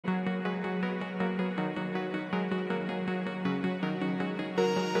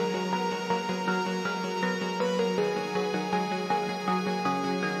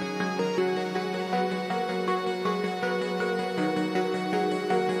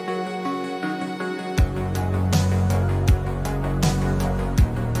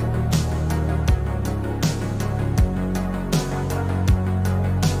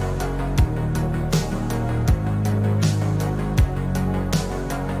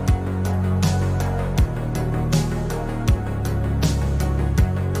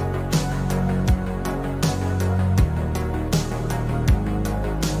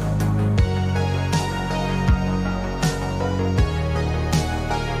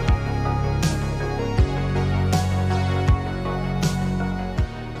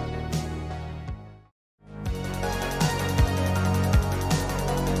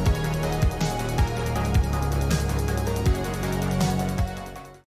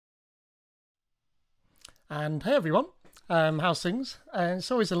And hey everyone, how's things? It's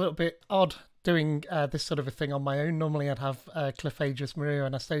always a little bit odd doing this sort of a thing on my own. Normally I'd have Cliff Aegis, Maria, and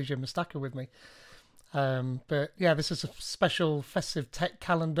Anastasia Mustaka with me. But yeah, this is a special festive tech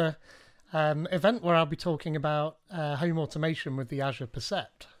calendar event where I'll be talking about home automation with the Azure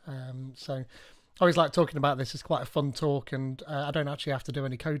Percept. So I always like talking about this. It's quite a fun talk, and I don't actually have to do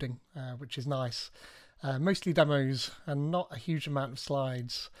any coding, which is nice. Mostly demos and not a huge amount of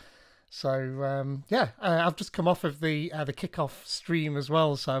slides. So yeah, I've just come off of the kickoff stream as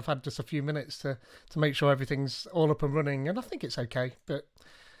well, so I've had just a few minutes to make sure everything's all up and running, and I think it's okay. But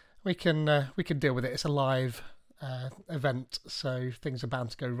we can deal with it. It's a live event, so things are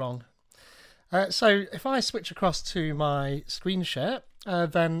bound to go wrong. So if I switch across to my screen share,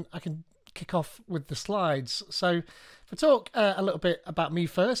 then I can kick off with the slides. So if I talk a little bit about me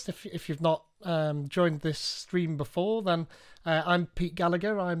first, if you've not joined this stream before, then I'm Pete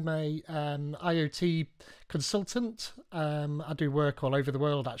Gallagher. I'm a IoT consultant. I do work all over the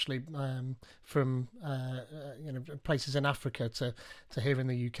world, actually, from places in Africa to here in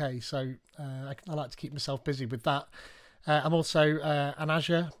the UK. So I like to keep myself busy with that. I'm also an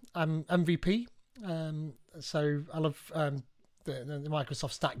Azure MVP. So I love the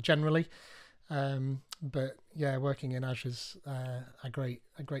Microsoft stack generally. But yeah, working in Azure's a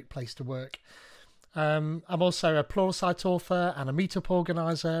great place to work. I'm also a Pluralsight author and a meetup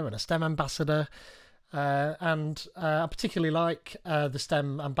organizer and a STEM ambassador. And I particularly like the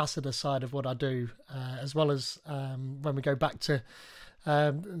STEM ambassador side of what I do, as well as when we go back to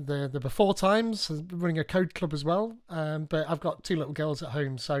the before times, running a code club as well. But I've got two little girls at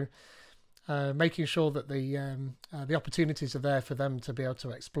home, so making sure that the opportunities are there for them to be able to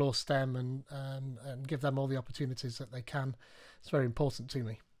explore STEM and give them all the opportunities that they can. It's very important to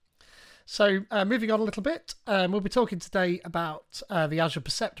me. So moving on a little bit, we'll be talking today about the Azure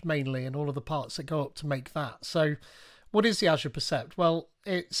Percept mainly and all of the parts that go up to make that. So what is the Azure Percept? Well,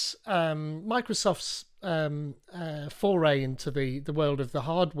 it's Microsoft's foray into the world of the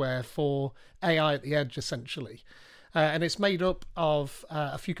hardware for AI at the edge, essentially. And it's made up of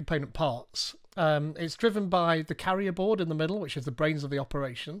a few component parts. It's driven by the carrier board in the middle, which is the brains of the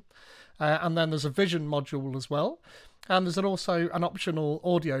operation. And then there's a vision module as well. And there's also an optional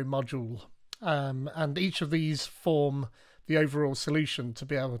audio module. And each of these form the overall solution to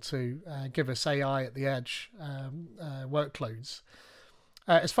be able to give us AI at the edge workloads.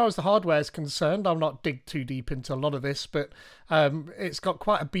 As far as the hardware is concerned, I'll not dig too deep into a lot of this, but it's got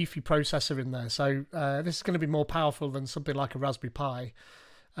quite a beefy processor in there. So this is going to be more powerful than something like a Raspberry Pi.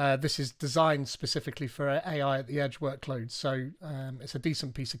 This is designed specifically for AI at the edge workloads, so it's a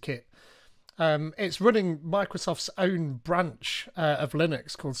decent piece of kit. It's running Microsoft's own branch of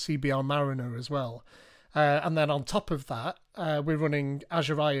Linux called CBR Mariner as well. And then on top of that, we're running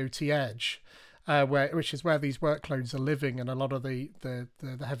Azure IoT Edge, which is where these workloads are living, and a lot of the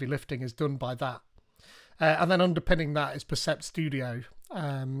heavy lifting is done by that. And then underpinning that is Percept Studio,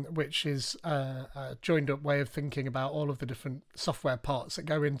 which is a joined up way of thinking about all of the different software parts that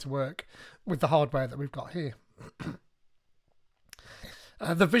go into work with the hardware that we've got here.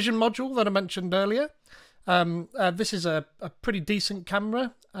 The vision module that I mentioned earlier, this is a pretty decent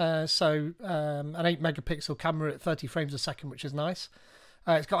camera, so an 8 megapixel camera at 30 frames a second, which is nice.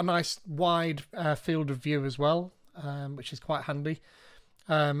 It's got a nice wide field of view as well, which is quite handy.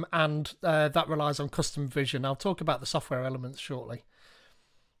 And that relies on custom vision. I'll talk about the software elements shortly.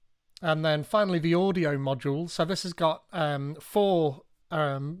 And then finally, the audio module. So this has got 4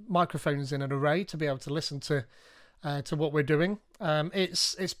 microphones in an array to be able to listen to what we're doing.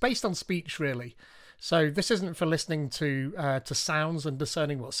 It's based on speech, really. So this isn't for listening to sounds and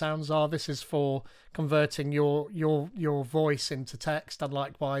discerning what sounds are. This is for converting your voice into text, and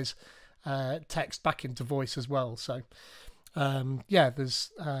likewise text back into voice as well. So yeah,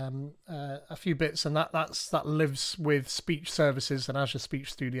 there's a few bits, and that lives with speech services and Azure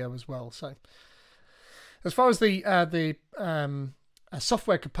Speech Studio as well. So as far as the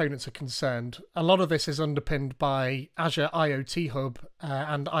software components are concerned, a lot of this is underpinned by Azure IoT Hub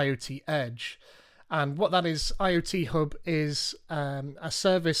and IoT Edge. And what that is, IoT Hub is a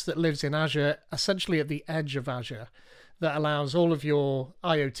service that lives in Azure, essentially at the edge of Azure, that allows all of your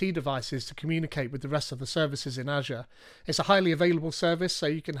IoT devices to communicate with the rest of the services in Azure. It's a highly available service, so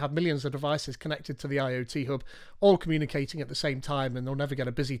you can have millions of devices connected to the IoT Hub, all communicating at the same time, and they'll never get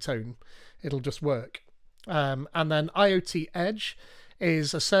a busy tone. It'll just work. And then IoT Edge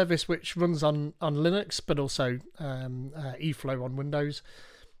is a service which runs on Linux, but also eFlow on Windows.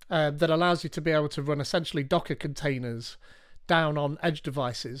 That allows you to be able to run essentially Docker containers down on edge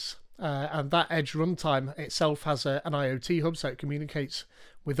devices and that edge runtime itself has an IoT hub, so it communicates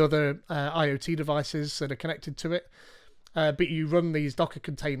with other IoT devices that are connected to it. But you run these Docker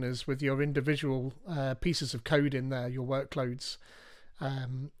containers with your individual pieces of code in there, your workloads.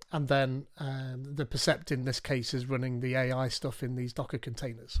 And then the Percept in this case is running the AI stuff in these Docker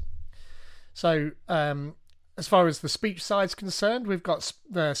containers. So as far as the speech side is concerned, we've got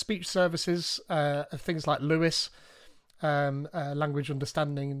the speech services, things like Lewis, language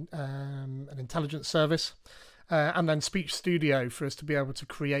understanding and intelligence service, and then Speech Studio for us to be able to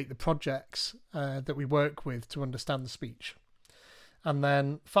create the projects that we work with to understand the speech. And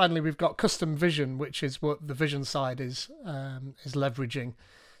then finally, we've got custom vision, which is what the vision side is leveraging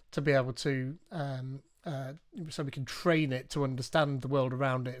to be able to, so we can train it to understand the world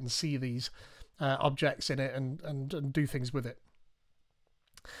around it and see these objects in it and do things with it.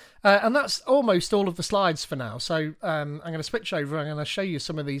 And that's almost all of the slides for now. So I'm going to switch over. I'm going to show you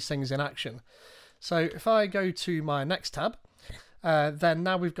some of these things in action. So if I go to my next tab, then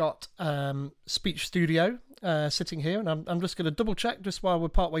now we've got Speech Studio sitting here, and I'm just going to double check just while we're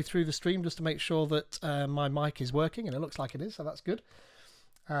partway through the stream just to make sure that my mic is working, and it looks like it is, so that's good.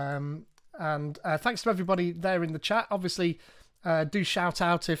 And thanks to everybody there in the chat. Obviously, do shout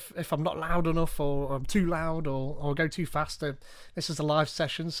out if I'm not loud enough or I'm too loud or go too fast. This is a live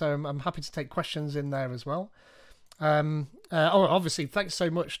session, so I'm happy to take questions in there as well. Obviously, thanks so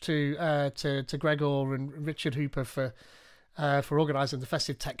much to Gregor and Richard Hooper for organising the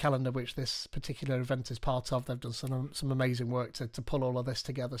Festive Tech Calendar, which this particular event is part of. They've done some amazing work to pull all of this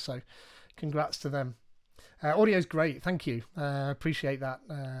together, so congrats to them. Audio's great, thank you. Appreciate that.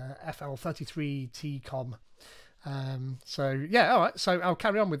 FL33TCOM. So yeah, all right, so I'll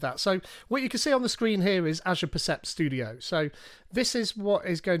carry on with that. So what you can see on the screen here is Azure Percept Studio. So this is what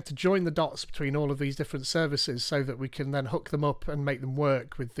is going to join the dots between all of these different services so that we can then hook them up and make them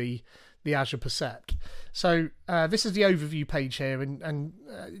work with the Azure Percept. So this is the overview page here, and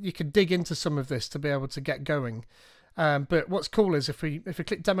you can dig into some of this to be able to get going. But what's cool is if we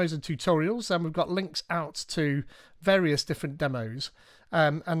click demos and tutorials, then we've got links out to various different demos.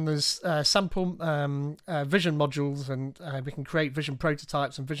 And there's sample vision modules, and we can create vision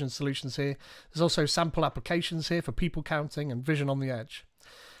prototypes and vision solutions here. There's also sample applications here for people counting and vision on the edge.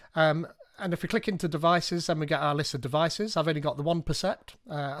 And if we click into devices, then we get our list of devices. I've only got the one Percept.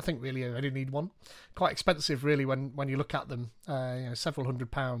 I think really I only need one. Quite expensive really when you look at them, several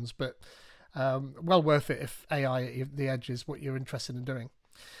 £100, but well worth it if AI at the edge is what you're interested in doing.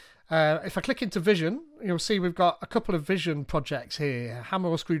 If I click into vision, you'll see we've got a couple of vision projects here. Hammer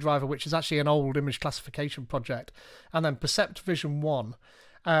or Screwdriver, which is actually an old image classification project, and then Percept Vision 1.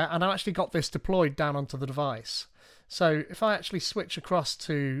 And I actually got this deployed down onto the device. So if I actually switch across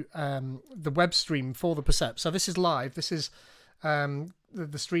to the web stream for the Percept, so this is live, this is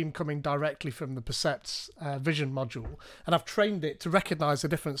the stream coming directly from the Percept's vision module, and I've trained it to recognise the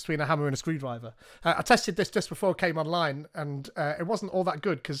difference between a hammer and a screwdriver. I tested this just before it came online, and it wasn't all that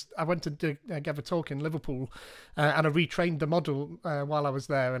good because I went to give a talk in Liverpool and I retrained the model while I was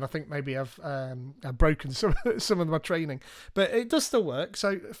there, and I think maybe I've broken some of my training, but it does still work.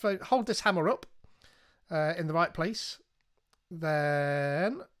 So if I hold this hammer up in the right place,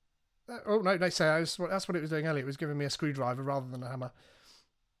 then oh no, that's what it was doing earlier. It was giving me a screwdriver rather than a hammer.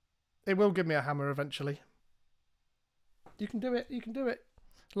 It will give me a hammer eventually. You can do it. You can do it.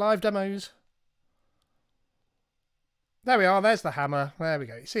 Live demos. There we are. There's the hammer. There we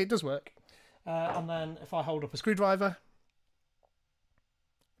go. See, it does work. And then if I hold up a screwdriver,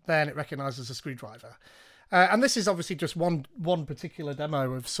 then it recognises a screwdriver. And this is obviously just one particular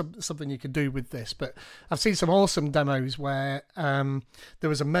demo of something you could do with this, but I've seen some awesome demos where there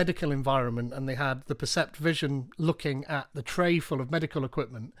was a medical environment and they had the Percept Vision looking at the tray full of medical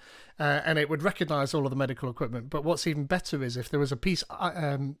equipment, and it would recognise all of the medical equipment. But what's even better is if there was a piece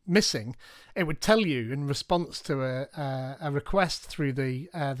missing, it would tell you in response to a request through the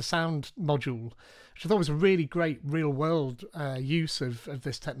sound module, which I thought was a really great real-world use of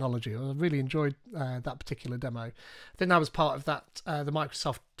this technology. I really enjoyed that particular demo. I think that was part of that the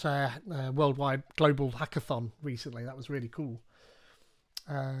Microsoft Worldwide Global Hackathon recently. That was really cool.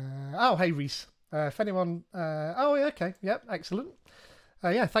 Oh, hey, Reese. If anyone... oh, yeah, okay. Yep, excellent.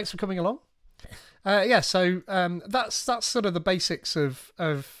 Yeah, thanks for coming along. Yeah, so that's sort of the basics of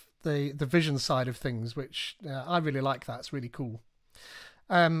the vision side of things, which I really like that. It's really cool.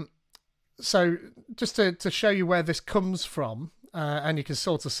 So just to show you where this comes from, and you can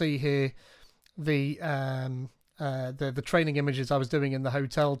sort of see here the training images I was doing in the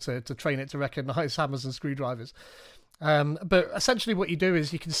hotel to train it to recognise hammers and screwdrivers. But essentially what you do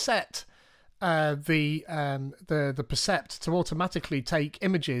is you can set the Percept to automatically take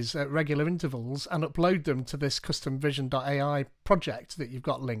images at regular intervals and upload them to this custom vision.ai project that you've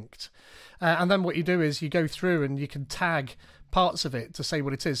got linked. And then what you do is you go through and you can tag parts of it to say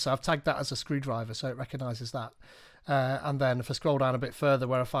what it is. So I've tagged that as a screwdriver, so it recognises that. And then if I scroll down a bit further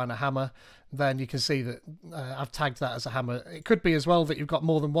where I find a hammer, then you can see that I've tagged that as a hammer. It could be as well that you've got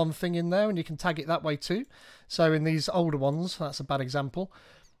more than one thing in there and you can tag it that way too. So in these older ones, that's a bad example.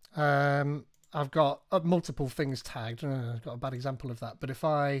 I've got multiple things tagged. I've got a bad example of that. But if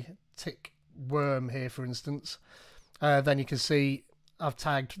I tick worm here, for instance, then you can see I've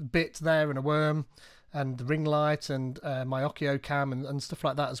tagged bit there and a worm and the ring light and my Okio cam and stuff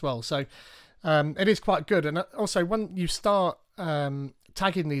like that as well. So it is quite good. And also when you start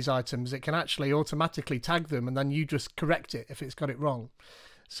tagging these items, it can actually automatically tag them and then you just correct it if it's got it wrong.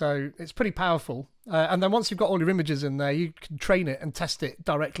 So it's pretty powerful. And then once you've got all your images in there, you can train it and test it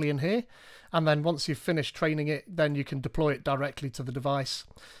directly in here. And then once you've finished training it, then you can deploy it directly to the device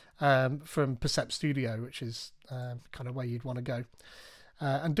from Percept Studio, which is kind of where you'd want to go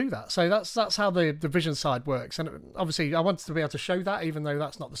and do that. So that's how the vision side works. And obviously I wanted to be able to show that, even though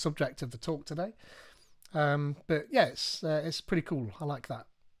that's not the subject of the talk today. But yeah, it's pretty cool. I like that.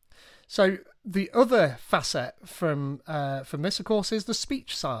 So the other facet from this, of course, is the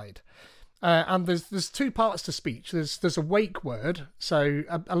speech side. And there's two parts to speech. There's a wake word, so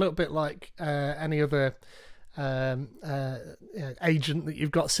a little bit like any other agent that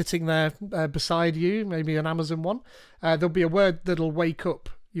you've got sitting there beside you, maybe an Amazon one. There'll be a word that'll wake up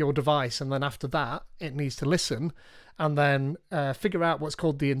your device, and then after that, it needs to listen and then figure out what's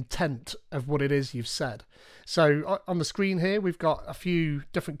called the intent of what it is you've said. So on the screen here, we've got a few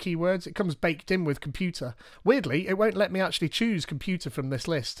different keywords. It comes baked in with computer. Weirdly, it won't let me actually choose computer from this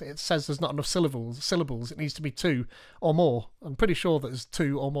list. It says there's not enough syllables. It needs to be 2 or more. I'm pretty sure there's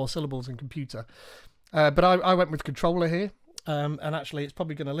 2 or more syllables in computer. But I went with controller here. And actually, it's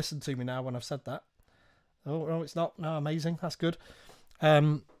probably going to listen to me now when I've said that. Oh, no, it's not. No, amazing. That's good.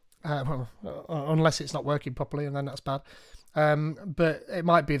 Well, unless it's not working properly, and then that's bad. But it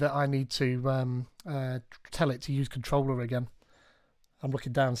might be that I need to tell it to use controller again. I'm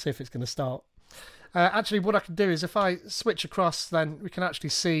looking down, see if it's going to start. Actually, what I can do is if I switch across, then we can actually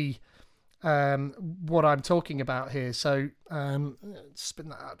see what I'm talking about here. So spin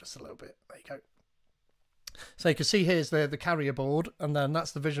that out just a little bit. There you go. So you can see here's the carrier board, and then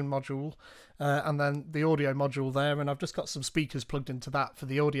that's the vision module, and then the audio module there, and I've just got some speakers plugged into that for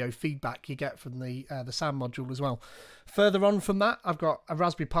the audio feedback you get from the sound module as well. Further on from that, I've got a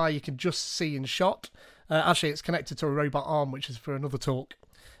Raspberry Pi you can just see in shot. Actually, it's connected to a robot arm, which is for another talk.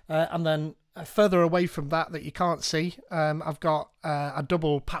 And then further away from that you can't see, I've got a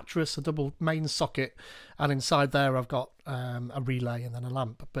double Patras, a double main socket, and inside there I've got a relay and then a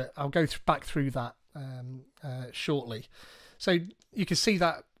lamp. But I'll go back through that shortly. So you can see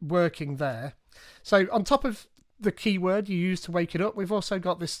that working there. So on top of the keyword you use to wake it up, we've also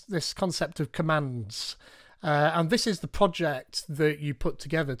got this concept of commands. And this is the project that you put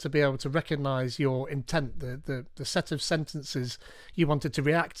together to be able to recognize your intent, the set of sentences you want it to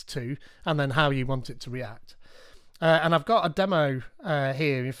react to, and then how you want it to react. And I've got a demo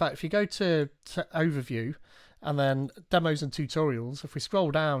here. In fact, if you go to overview and then demos and tutorials, if we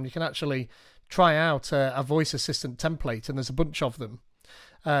scroll down, you can actually try out a voice assistant template, and there's a bunch of them.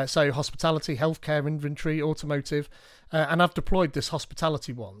 So hospitality, healthcare, inventory, automotive, and I've deployed this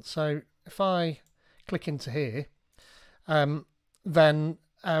hospitality one. So if I click into here, then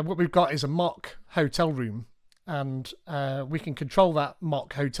what we've got is a mock hotel room, and we can control that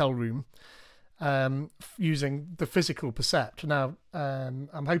mock hotel room using the physical Percept. Now,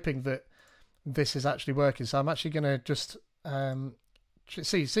 I'm hoping that this is actually working, so I'm actually going to just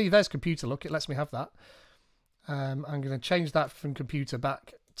see there's computer. Look, it lets me have that. I'm going to change that from computer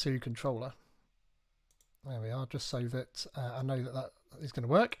back to controller. There we are, just so that I know that is going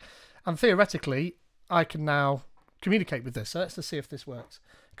to work. And theoretically, I can now communicate with this. So let's just see if this works.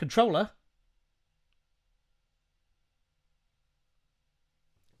 Controller.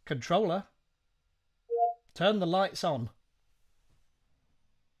 Controller. Turn the lights on.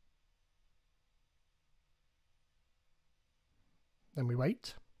 Then we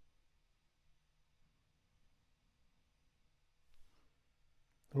wait.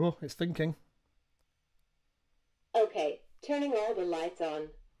 Oh, it's thinking. Okay, turning all the lights on.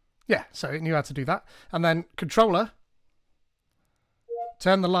 Yeah, so it knew how to do that. And then controller,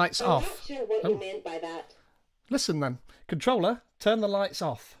 turn the lights off. I'm not sure what you meant by that. Listen then. Controller, turn the lights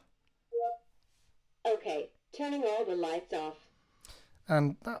off. Okay, turning all the lights off.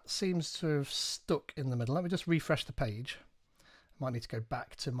 And that seems to have stuck in the middle. Let me just refresh the page. Might need to go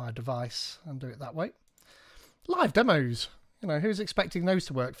back to my device and do it that way. Live demos. Who's expecting those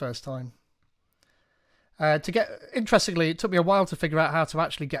to work first time? Interestingly, it took me a while to figure out how to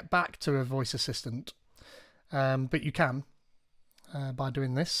actually get back to a voice assistant. But you can by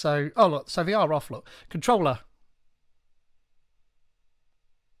doing this. So, look, so they are off, look. Controller.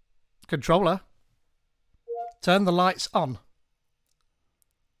 Controller. Turn the lights on.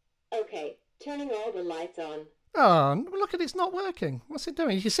 Okay, turning all the lights on. Oh, look at it, it's not working. What's it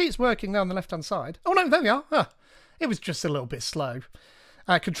doing? You can see it's working now on the left-hand side. Oh, no, there we are. It was just a little bit slow.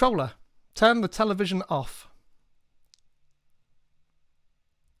 Controller. Turn the television off.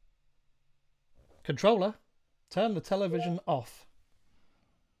 Controller. Turn the television off.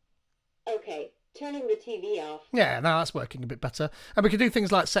 Okay, turning the TV off. Yeah, now that's working a bit better. And we can do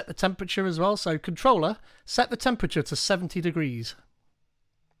things like set the temperature as well. So, controller, set the temperature to 70 degrees.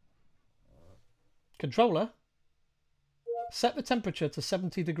 Controller, set the temperature to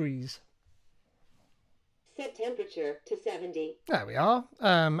 70 degrees. Set temperature to 70. There we are.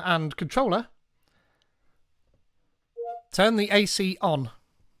 And controller, turn the AC on.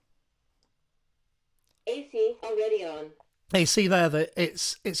 AC already on. You see there that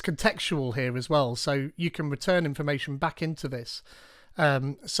it's contextual here as well, so you can return information back into this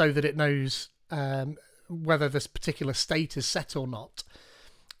so that it knows whether this particular state is set or not.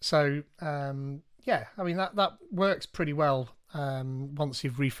 So yeah, I mean that works pretty well once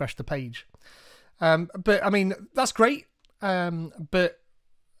you've refreshed the page. But I mean that's great. But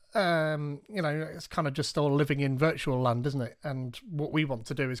it's kind of just all living in virtual land, isn't it? And what we want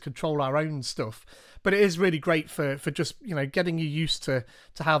to do is control our own stuff. But it is really great for just, getting you used to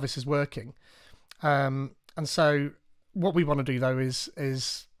how this is working. And so what we want to do, though,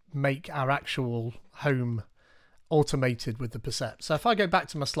 is make our actual home automated with the Percept. So if I go back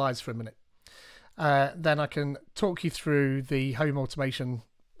to my slides for a minute, then I can talk you through the home automation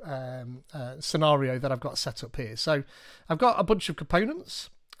scenario that I've got set up here. So I've got a bunch of components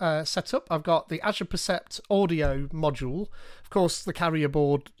set up. I've got the Azure Percept audio module. Of course, the carrier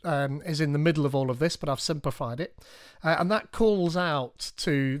board is in the middle of all of this, but I've simplified it. And that calls out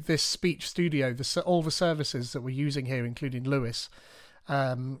to this speech studio, all the services that we're using here, including Lewis,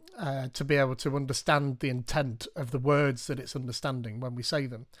 to be able to understand the intent of the words that it's understanding when we say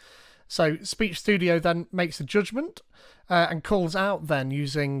them. So Speech Studio then makes a judgment and calls out then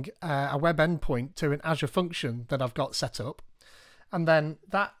using a web endpoint to an Azure function that I've got set up. And then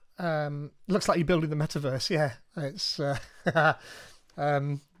that looks like you're building the metaverse. Yeah, it's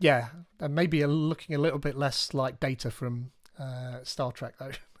maybe looking a little bit less like Data from Star Trek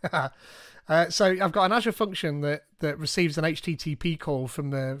though. So I've got an Azure function that receives an HTTP call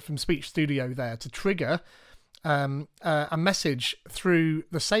from Speech Studio there to trigger a message through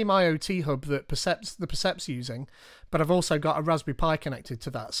the same IoT hub that the Percept's using, but I've also got a Raspberry Pi connected to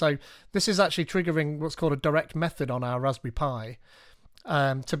that. So this is actually triggering what's called a direct method on our Raspberry Pi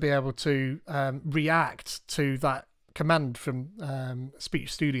to be able to react to that command from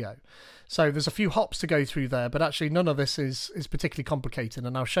Speech Studio. So there's a few hops to go through there, but actually none of this is particularly complicated,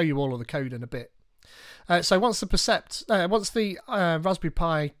 and I'll show you all of the code in a bit. So once the Raspberry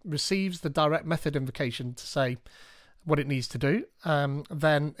Pi receives the direct method invocation to say what it needs to do,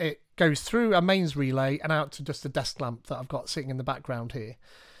 then it goes through a mains relay and out to just a desk lamp that I've got sitting in the background here.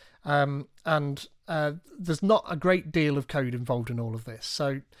 And there's not a great deal of code involved in all of this.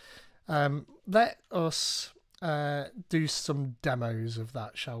 So let us do some demos of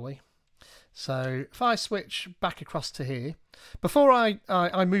that, shall we? So if I switch back across to here, before I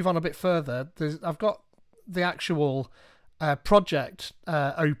move on a bit further, I've got the actual project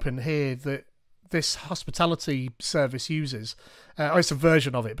open here that this hospitality service uses. It's a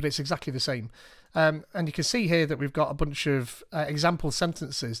version of it, but it's exactly the same. And you can see here that we've got a bunch of example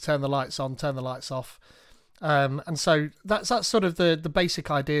sentences: turn the lights on, turn the lights off. And so that's sort of the basic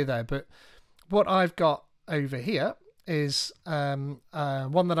idea there. But what I've got over here is one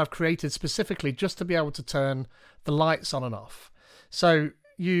that I've created specifically just to be able to turn the lights on and off. So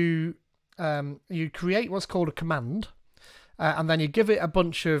you create what's called a command, and then you give it a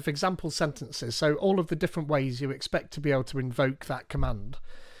bunch of example sentences. So all of the different ways you expect to be able to invoke that command.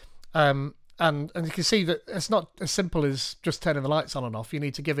 And you can see that it's not as simple as just turning the lights on and off. You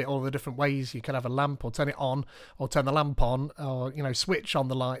need to give it all the different ways. You can have a lamp, or turn it on, or turn the lamp on, or switch on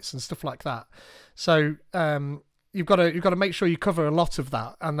the lights and stuff like that. So you've got to make sure you cover a lot of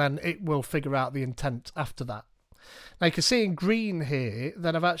that, and then it will figure out the intent after that. Now you can see in green here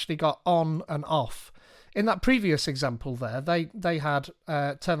that I've actually got on and off. In that previous example there, they had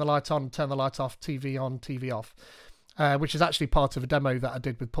turn the light on, turn the light off, TV on, TV off, which is actually part of a demo that I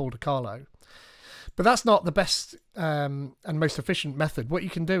did with Paul DiCarlo. But that's not the best and most efficient method. What you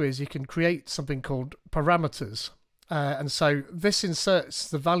can do is you can create something called parameters. And so this inserts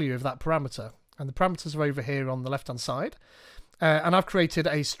the value of that parameter. And the parameters are over here on the left-hand side. And I've created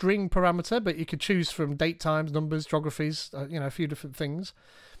a string parameter, but you could choose from date times, numbers, geographies, a few different things.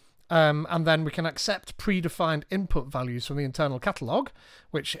 And then we can accept predefined input values from the internal catalog,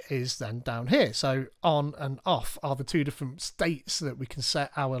 which is then down here. So on and off are the two different states that we can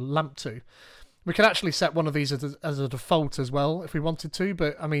set our lamp to. We can actually set one of these as a default as well if we wanted to,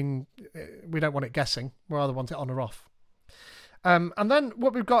 but I mean, we don't want it guessing. We either want it on or off. And then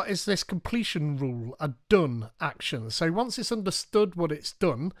what we've got is this completion rule, a done action. So once it's understood what it's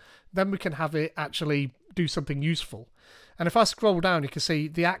done, then we can have it actually do something useful. And if I scroll down, you can see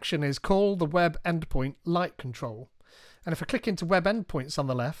the action is call the web endpoint light control. And if I click into web endpoints on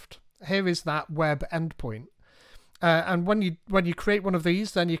the left, here is that web endpoint. And when you create one of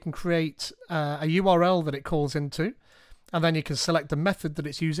these, then you can create a URL that it calls into. And then you can select the method that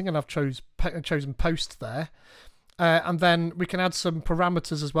it's using, and I've chosen post there. And then we can add some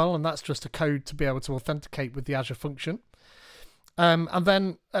parameters as well, and that's just a code to be able to authenticate with the Azure function. And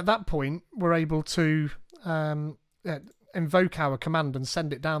then at that point, we're able to invoke our command and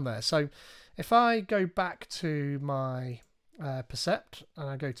send it down there. So if I go back to my Percept and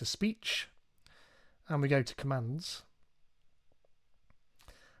I go to speech and we go to commands,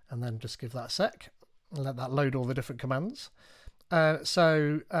 and then just give that a sec and let that load all the different commands.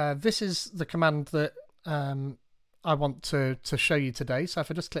 So this is the command that I want to show you today. So if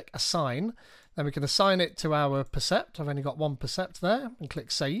I just click assign, then we can assign it to our Percept. I've only got one Percept there, and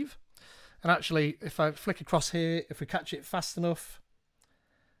click save. And actually, if I flick across here, if we catch it fast enough,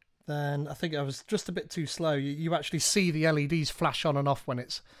 then I think I was just a bit too slow. You actually see the LEDs flash on and off when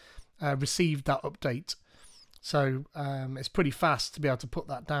it's received that update. So it's pretty fast to be able to put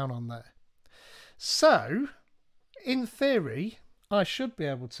that down on there. So, in theory, I should be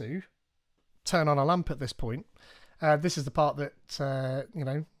able to turn on a lamp at this point. This is the part that,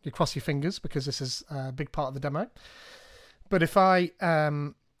 you cross your fingers because this is a big part of the demo. But if I,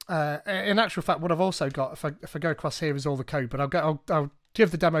 in actual fact, what I've also got, if I go across here is all the code, but I'll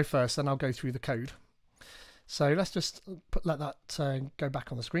give the demo first, then I'll go through the code. So let's just let that go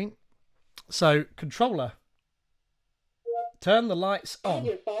back on the screen. So controller, turn the lights on.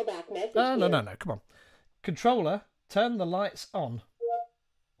 Your fallback message No, come on. Controller, turn the lights on.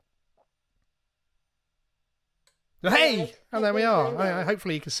 Hey! And there we are.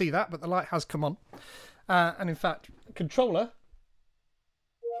 Hopefully you can see that, but the light has come on. And in fact, controller,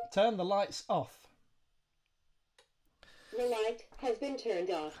 turn the lights off. The light has been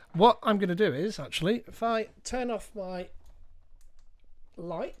turned off. What I'm going to do is, actually, if I turn off my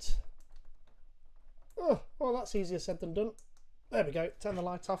light... Oh, well, that's easier said than done. There we go. Turn the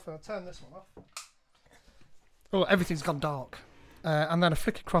light off, and I'll turn this one off. Oh, everything's gone dark. And then I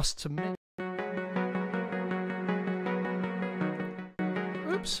flick across to...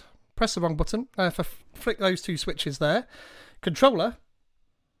 Oops, press the wrong button. If I flick those two switches there, controller,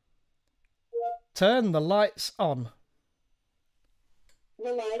 turn the lights on.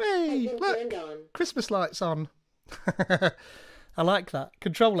 The light Hey, has been look, turned on. Christmas lights on. I like that.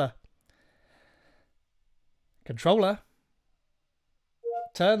 Controller,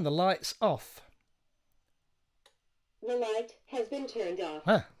 turn the lights off. The light has been turned off.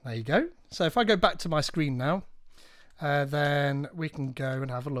 There you go. So if I go back to my screen now, then we can go and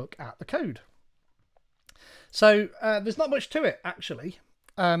have a look at the code. So there's not much to it, actually.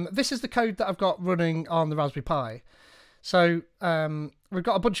 This is the code that I've got running on the Raspberry Pi. So we've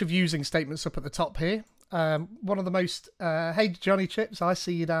got a bunch of using statements up at the top here. One of the most, hey Johnny Chips, I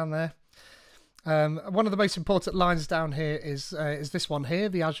see you down there. One of the most important lines down here is this one here,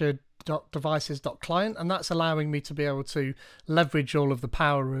 the Azure.devices.client, and that's allowing me to be able to leverage all of the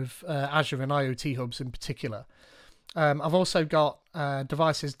power of Azure and IoT hubs in particular. I've also got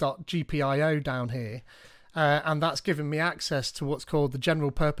devices.gpio down here, and that's given me access to what's called the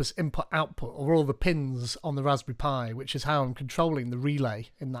general purpose input-output, or all the pins on the Raspberry Pi, which is how I'm controlling the relay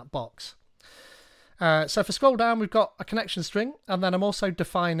in that box. So if I scroll down, we've got a connection string, and then I'm also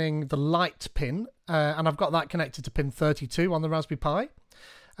defining the light pin, and I've got that connected to pin 32 on the Raspberry Pi.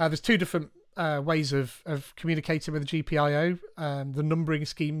 There's two different ways of communicating with the GPIO, the numbering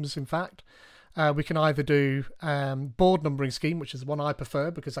schemes, in fact. We can either do board numbering scheme, which is the one I prefer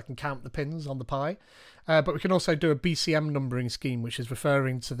because I can count the pins on the Pi, but we can also do a BCM numbering scheme, which is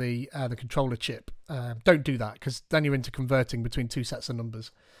referring to the controller chip. Don't do that because then you're into converting between two sets of numbers.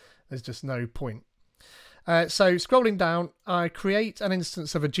 There's just no point. So scrolling down, I create an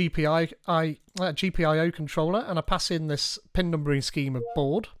instance of a GPIO controller, and I pass in this pin numbering scheme of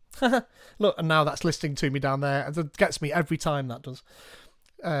board. Look, and now that's listening to me down there. It gets me every time, that does.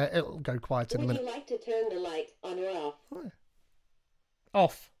 It'll go quiet in a Would minute. you like to turn the light on or off?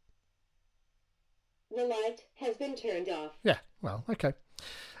 Off. The light has been turned off. Yeah, well, okay.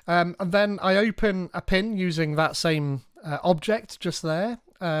 And then I open a pin using that same object just there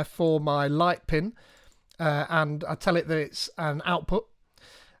for my light pin. And I tell it that it's an output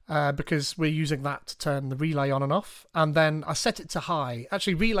because we're using that to turn the relay on and off. And then I set it to high.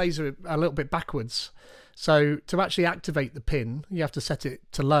 Actually, relays are a little bit backwards. So to actually activate the pin, you have to set it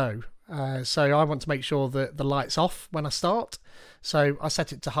to low. So I want to make sure that the light's off when I start. So I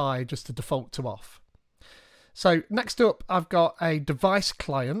set it to high just to default to off. So next up, I've got a device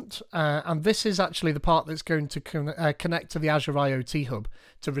client, and this is actually the part that's going to connect to the Azure IoT Hub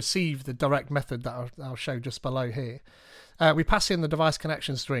to receive the direct method that I'll show just below here. We pass in the device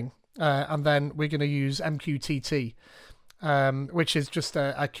connection string, and then we're going to use MQTT, which is just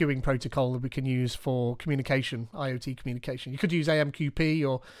a queuing protocol that we can use for communication, IoT communication. You could use AMQP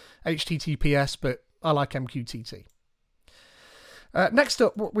or HTTPS, but I like MQTT. Next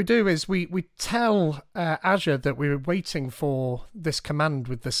up, what we do is we tell Azure that we're waiting for this command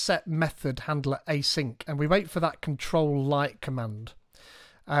with the set method handler async, and we wait for that control light command.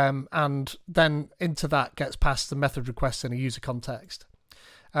 And then into that gets passed the method request in a user context.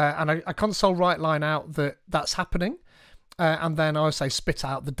 And I console write line out that that's happening. And then I also spit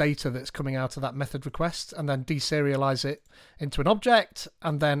out the data that's coming out of that method request and then deserialize it into an object.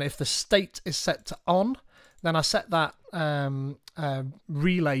 And then if the state is set to on, then I set that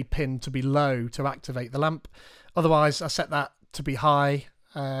relay pin to be low to activate the lamp. Otherwise, I set that to be high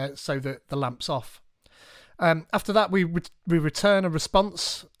so that the lamp's off. After that, we return a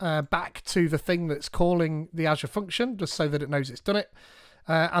response back to the thing that's calling the Azure function, just so that it knows it's done it.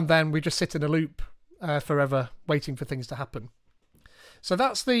 And then we just sit in a loop forever, waiting for things to happen. So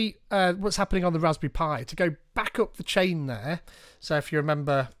that's the what's happening on the Raspberry Pi. To go back up the chain there, so if you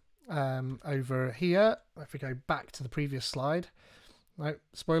remember over here, if we go back to the previous slide, no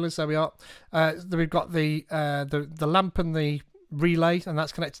spoilers, there we are. We've got the lamp and the relay, and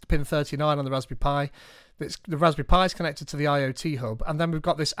that's connected to pin 39 on the Raspberry Pi. The Raspberry Pi is connected to the IoT Hub, and then we've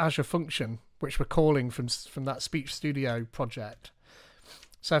got this Azure function, which we're calling from that Speech Studio project.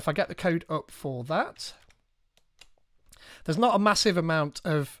 So if I get the code up for that, there's not a massive amount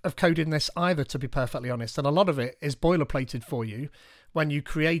of code in this either, to be perfectly honest, and a lot of it is boilerplated for you when you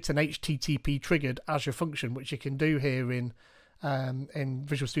create an HTTP triggered Azure function, which you can do here in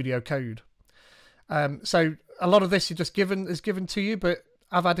Visual Studio Code. So a lot of this is given to you, but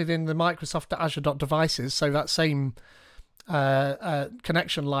I've added in the Microsoft Azure.devices, so that same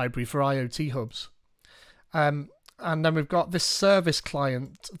connection library for IoT hubs. And then we've got this service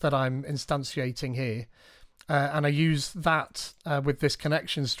client that I'm instantiating here, and I use that with this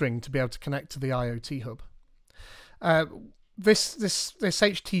connection string to be able to connect to the IoT hub. This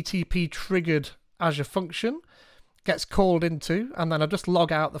HTTP triggered Azure function gets called into, and then I just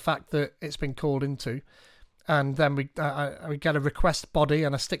log out the fact that it's been called into. And then we get a request body,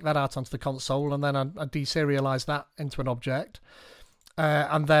 and I stick that out onto the console, and then I deserialize that into an object,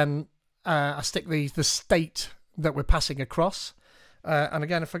 and then I stick the state that we're passing across. And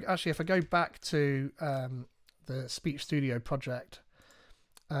again, if I go back to the Speech Studio project,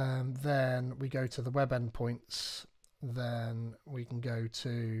 then we go to the web endpoints, then we can go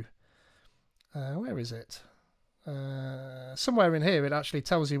to where is it? Somewhere in here it actually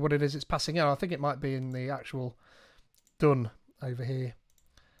tells you what it is it's passing out. I think it might be in the actual done over here.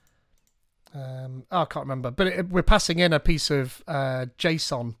 I can't remember, but we're passing in a piece of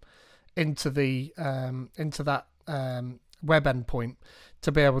JSON into the into that web endpoint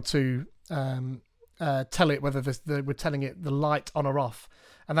to be able to tell it whether we're telling it the light on or off,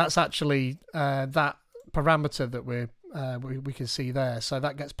 and that's actually that parameter that we can see there. So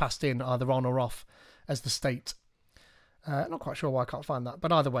that gets passed in either on or off as the state. Not quite sure why I can't find that,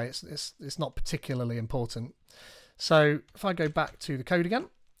 but either way, it's not particularly important. So if I go back to the code again,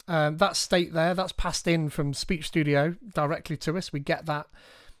 that state there, that's passed in from Speech Studio directly to us. We get that,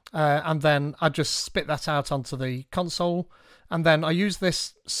 and then I just spit that out onto the console, and then I use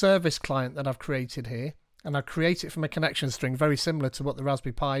this service client that I've created here, and I create it from a connection string very similar to what the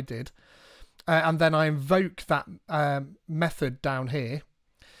Raspberry Pi did, and then I invoke that method down here,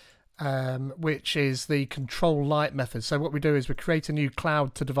 which is the control light method. So what we do is we create a new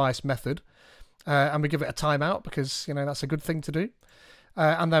cloud to device method, and we give it a timeout because that's a good thing to do.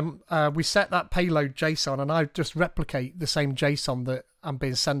 And then we set that payload JSON, and I just replicate the same JSON that I'm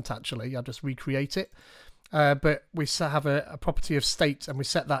being sent. Actually, I just recreate it, but we have a property of state, and we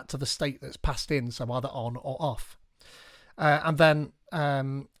set that to the state that's passed in, so either on or off. And then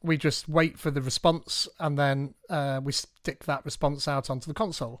we just wait for the response, and then we stick that response out onto the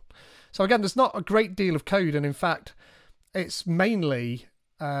console. So again, there's not a great deal of code, and in fact, it's mainly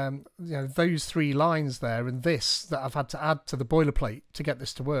those 3 lines there and this that I've had to add to the boilerplate to get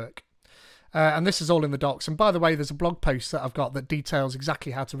this to work. And this is all in the docs. And by the way, there's a blog post that I've got that details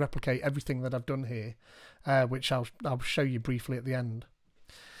exactly how to replicate everything that I've done here, which I'll show you briefly at the end.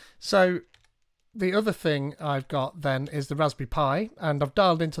 So the other thing I've got then is the Raspberry Pi, and I've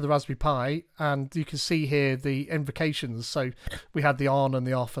dialed into the Raspberry Pi, and you can see here the invocations. So we had the on and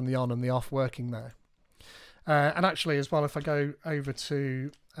the off and the on and the off working there. And actually as well, if I go over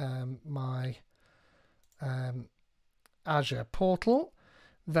to my Azure portal,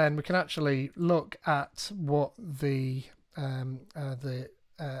 then we can actually look at what the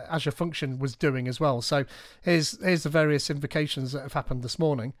Azure function was doing as well. So here's the various invocations that have happened this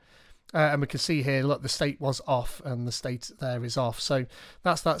morning. And we can see here, look, the state was off and the state there is off. So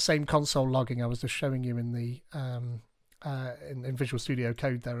that's that same console logging I was just showing you in the in Visual Studio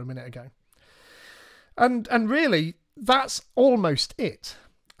Code there a minute ago. And really, that's almost it.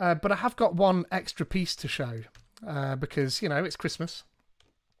 But I have got one extra piece to show because, it's Christmas.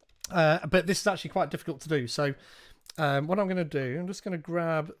 But this is actually quite difficult to do. So what I'm going to do, I'm just going to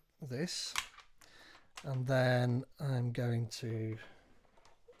grab this, and then I'm going to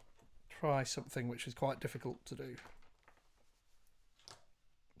try something which is quite difficult to do.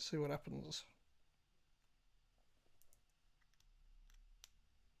 See what happens.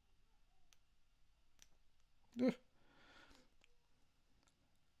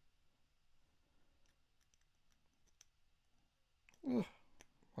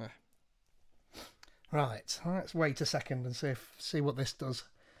 Right, let's wait a second and see what this does.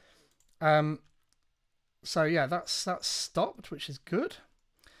 So yeah, that's stopped, which is good.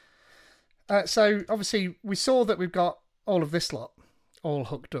 So obviously we saw that we've got all of this lot all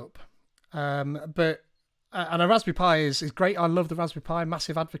hooked up, but and a Raspberry Pi is great. I love the Raspberry Pi,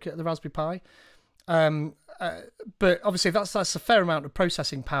 massive advocate of the Raspberry Pi. But obviously that's a fair amount of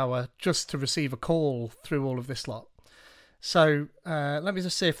processing power just to receive a call through all of this lot. So let me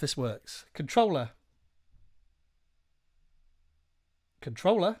just see if this works. Controller,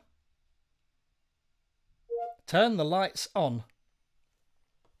 turn the lights on.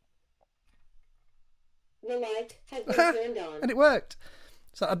 The light has been turned on. And it worked.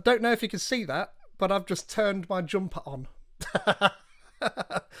 So I don't know if you can see that, but I've just turned my jumper on.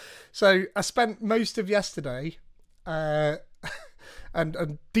 So I spent most of yesterday and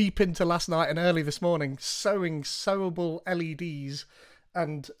deep into last night and early this morning sewing sewable LEDs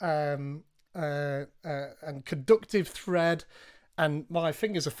and conductive thread, and my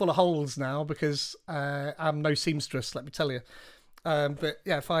fingers are full of holes now because I'm no seamstress, let me tell you. But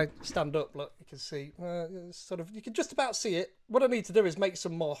yeah, if I stand up, look, you can see you can just about see it. What I need to do is make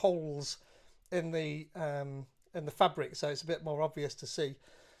some more holes in the fabric so it's a bit more obvious to see.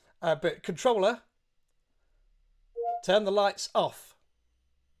 But controller, turn the lights off.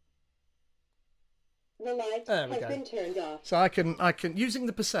 The light has been turned off. So I can using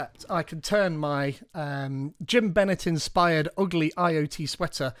the Percept, I can turn my Jim Bennett inspired ugly IoT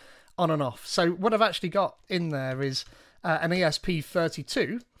sweater on and off. So what I've actually got in there is an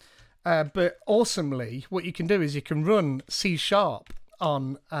ESP32, but awesomely, what you can do is you can run C#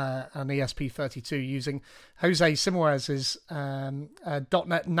 on an ESP32 using Jose Simoes's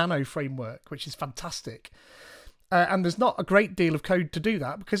 .NET Nano framework, which is fantastic. And there's not a great deal of code to do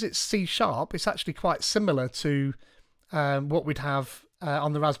that because it's C#. It's actually quite similar to what we'd have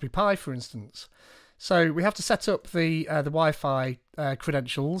on the Raspberry Pi, for instance. So we have to set up the Wi-Fi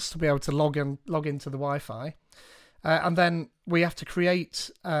credentials to be able to log into the Wi-Fi. And then we have to create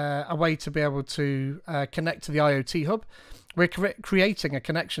a way to be able to connect to the IoT hub. We're creating a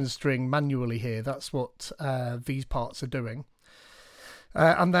connection string manually here. That's what these parts are doing.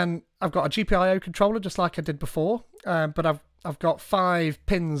 And then I've got a GPIO controller, just like I did before. But I've got 5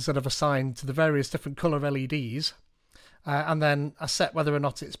 pins that I've assigned to the various different color LEDs. And then I set whether or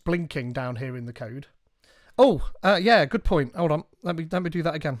not it's blinking down here in the code. Oh, yeah, good point. Hold on. Let me do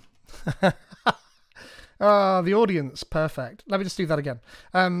that again. The audience, perfect. Let me just do that again.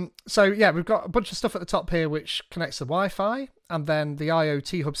 So yeah, we've got a bunch of stuff at the top here which connects to Wi-Fi, and then the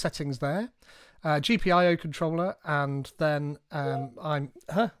IoT hub settings there, GPIO controller, and then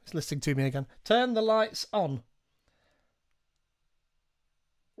it's listening to me again. Turn the lights on.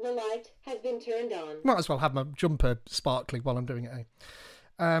 The light has been turned on. Might as well have my jumper sparkling while I'm doing it.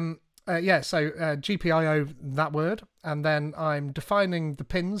 So GPIO, that word, and then I'm defining the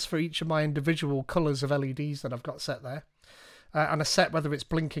pins for each of my individual colours of LEDs that I've got set there, and I set whether it's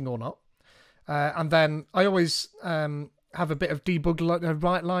blinking or not. And then I always have a bit of debug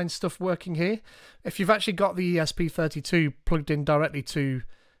right line stuff working here. If you've actually got the ESP32 plugged in directly to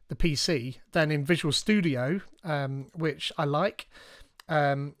the PC, then in Visual Studio, which I like,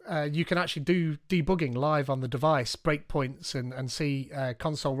 you can actually do debugging live on the device, breakpoints, and see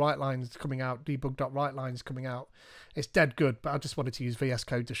console write lines coming out, debug.write lines coming out. It's dead good, but I just wanted to use VS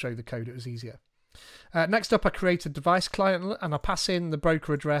Code to show the code. It was easier. Next up, I create a device client, and I pass in the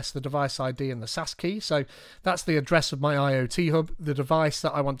broker address, the device ID, and the SAS key. So that's the address of my IoT hub, the device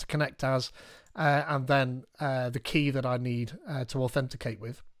that I want to connect as, and then the key that I need to authenticate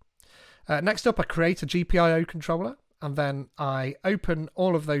with. Next up, I create a GPIO controller, and then I open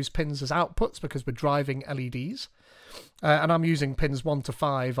all of those pins as outputs because we're driving LEDs. And I'm using pins 1 to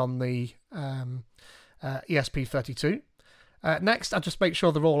 5 on the ESP32. Next, I just make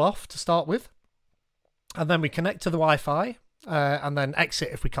sure they're all off to start with. And then we connect to the Wi-Fi and then exit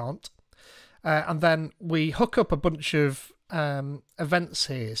if we can't. And then we hook up a bunch of events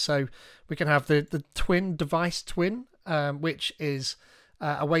here. So we can have the twin, device twin, which is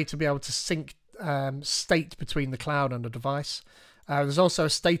a way to be able to sync state between the cloud and the device. There's also a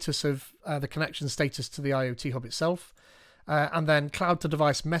status of the connection status to the IoT hub itself. And then cloud to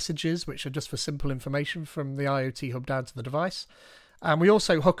device messages, which are just for simple information from the IoT hub down to the device. And we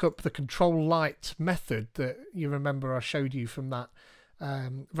also hook up the control light method that you remember I showed you from that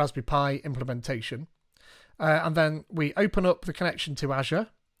Raspberry Pi implementation. And then we open up the connection to Azure.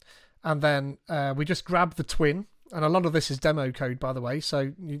 And then we just grab the twin. And a lot of this is demo code, by the way.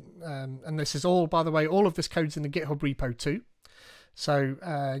 So, and this is all, by the way, all of this code's in the GitHub repo too. So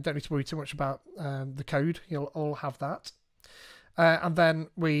you don't need to worry too much about the code. You'll all have that. And then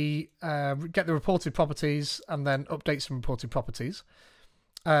we get the reported properties and then update some reported properties.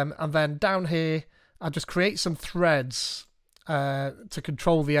 And then down here, I just create some threads to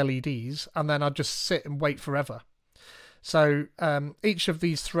control the LEDs, and then I just sit and wait forever. So each of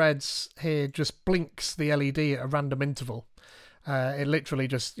these threads here just blinks the LED at a random interval. It literally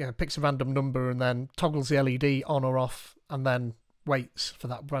just picks a random number and then toggles the LED on or off and then waits for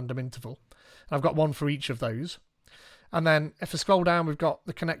that random interval. And I've got one for each of those. And then if I scroll down, we've got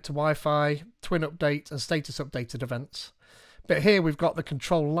the connect to Wi-Fi, twin update, and status updated events. But here we've got the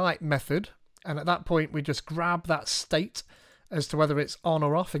control light method. And at that point, we just grab that state as to whether it's on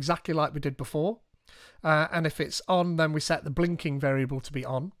or off, exactly like we did before. And if it's on, then we set the blinking variable to be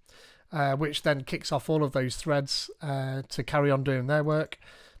on, which then kicks off all of those threads to carry on doing their work.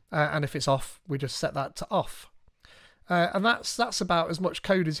 And if it's off, we just set that to off. And that's about as much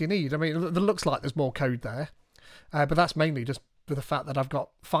code as you need. I mean, it looks like there's more code there. But that's mainly just for the fact that I've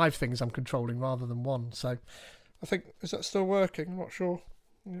got 5 things I'm controlling rather than 1. So I think, is that still working? I'm not sure.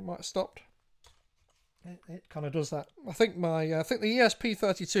 It might have stopped. It kind of does that. I think the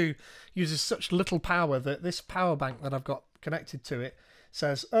ESP32 uses such little power that this power bank that I've got connected to it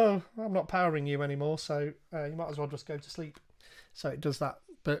says, "Oh, I'm not powering you anymore, so you might as well just go to sleep." So it does that.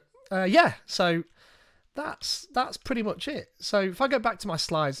 But yeah, so that's pretty much it. So if I go back to my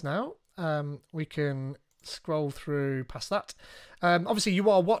slides now, we can scroll through past that. Obviously, you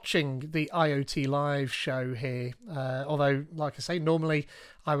are watching the IoT Live show here, although, like I say, normally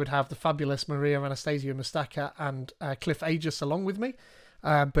I would have the fabulous Maria Anastasia Mustaka and Cliff Aegis along with me,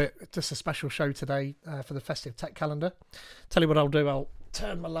 but just a special show today for the festive tech calendar. Tell you what I'll do, I'll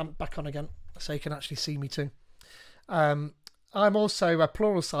turn my lamp back on again so you can actually see me too. I'm also a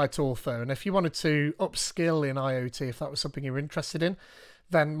Pluralsight author, and if you wanted to upskill in IoT, if that was something you're interested in,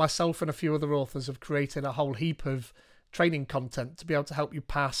 then myself and a few other authors have created a whole heap of training content to be able to help you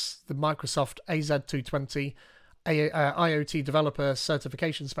pass the Microsoft AZ220 IoT Developer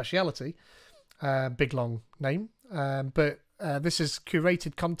Certification Speciality. Big long name, but this is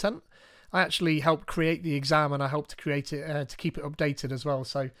curated content. I actually helped create the exam, and I helped to create it to keep it updated as well.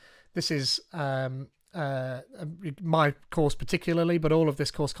 So this is my course particularly, but all of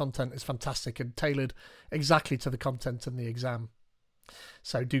this course content is fantastic and tailored exactly to the content in the exam.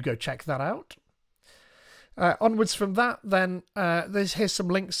 So do go check that out. Onwards from that, then here's some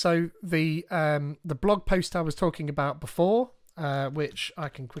links. So the blog post I was talking about before, which I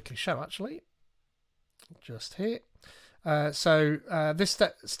can quickly show actually, just here. So this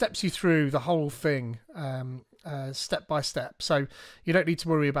steps you through the whole thing step by step. So you don't need to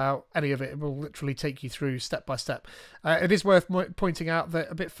worry about any of it. It will literally take you through step by step. It is worth pointing out that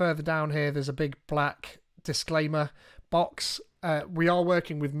a bit further down here, there's a big black disclaimer box. We are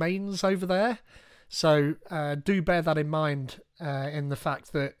working with mains over there, so do bear that in mind in the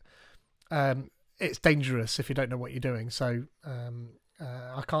fact that it's dangerous if you don't know what you're doing. So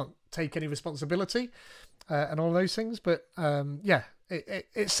I can't take any responsibility and all those things, but yeah,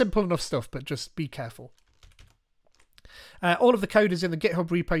 it's simple enough stuff, but just be careful. All of the code is in the GitHub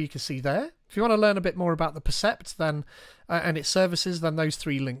repo you can see there. If you want to learn a bit more about the Percept then and its services, then those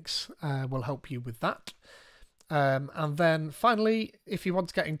 3 links will help you with that. And then finally, if you want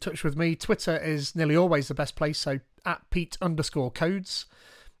to get in touch with me, Twitter is nearly always the best place, so at Pete_codes.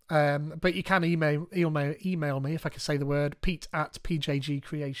 But you can email me, if I can say the word, Pete at PJG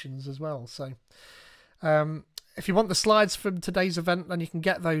Creations as well. So if you want the slides from today's event, then you can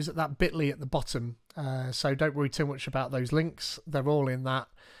get those at that bit.ly at the bottom. So don't worry too much about those links. They're all in that.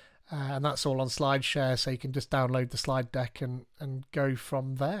 And that's all on SlideShare, so you can just download the slide deck and go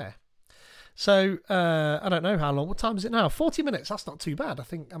from there. So I don't know how long. What time is it now? 40 minutes. That's not too bad. I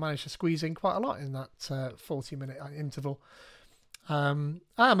think I managed to squeeze in quite a lot in that 40-minute interval. I am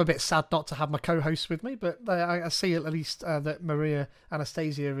a bit sad not to have my co-host with me, but I see at least that Maria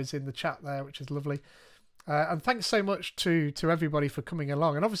Anastasia is in the chat there, which is lovely. And thanks so much to everybody for coming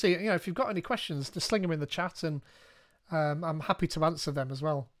along. And obviously, if you've got any questions, just sling them in the chat, and I'm happy to answer them as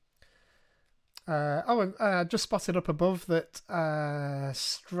well. And I just spotted up above that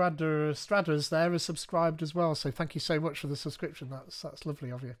Stradders there is subscribed as well. So thank you so much for the subscription. That's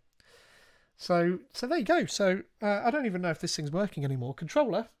lovely of you. So there you go. So I don't even know if this thing's working anymore.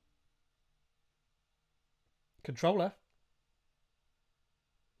 Controller.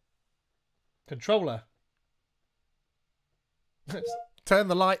 Turn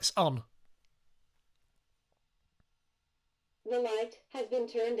the lights on. The light has been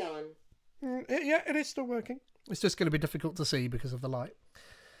turned on. Yeah, it is still working. It's just going to be difficult to see because of the light.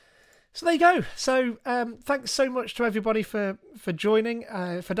 So there you go. So thanks so much to everybody for joining.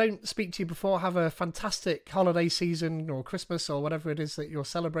 If I don't speak to you before, have a fantastic holiday season or Christmas or whatever it is that you're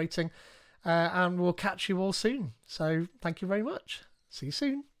celebrating. And we'll catch you all soon. So thank you very much. See you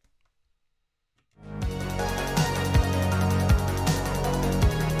soon.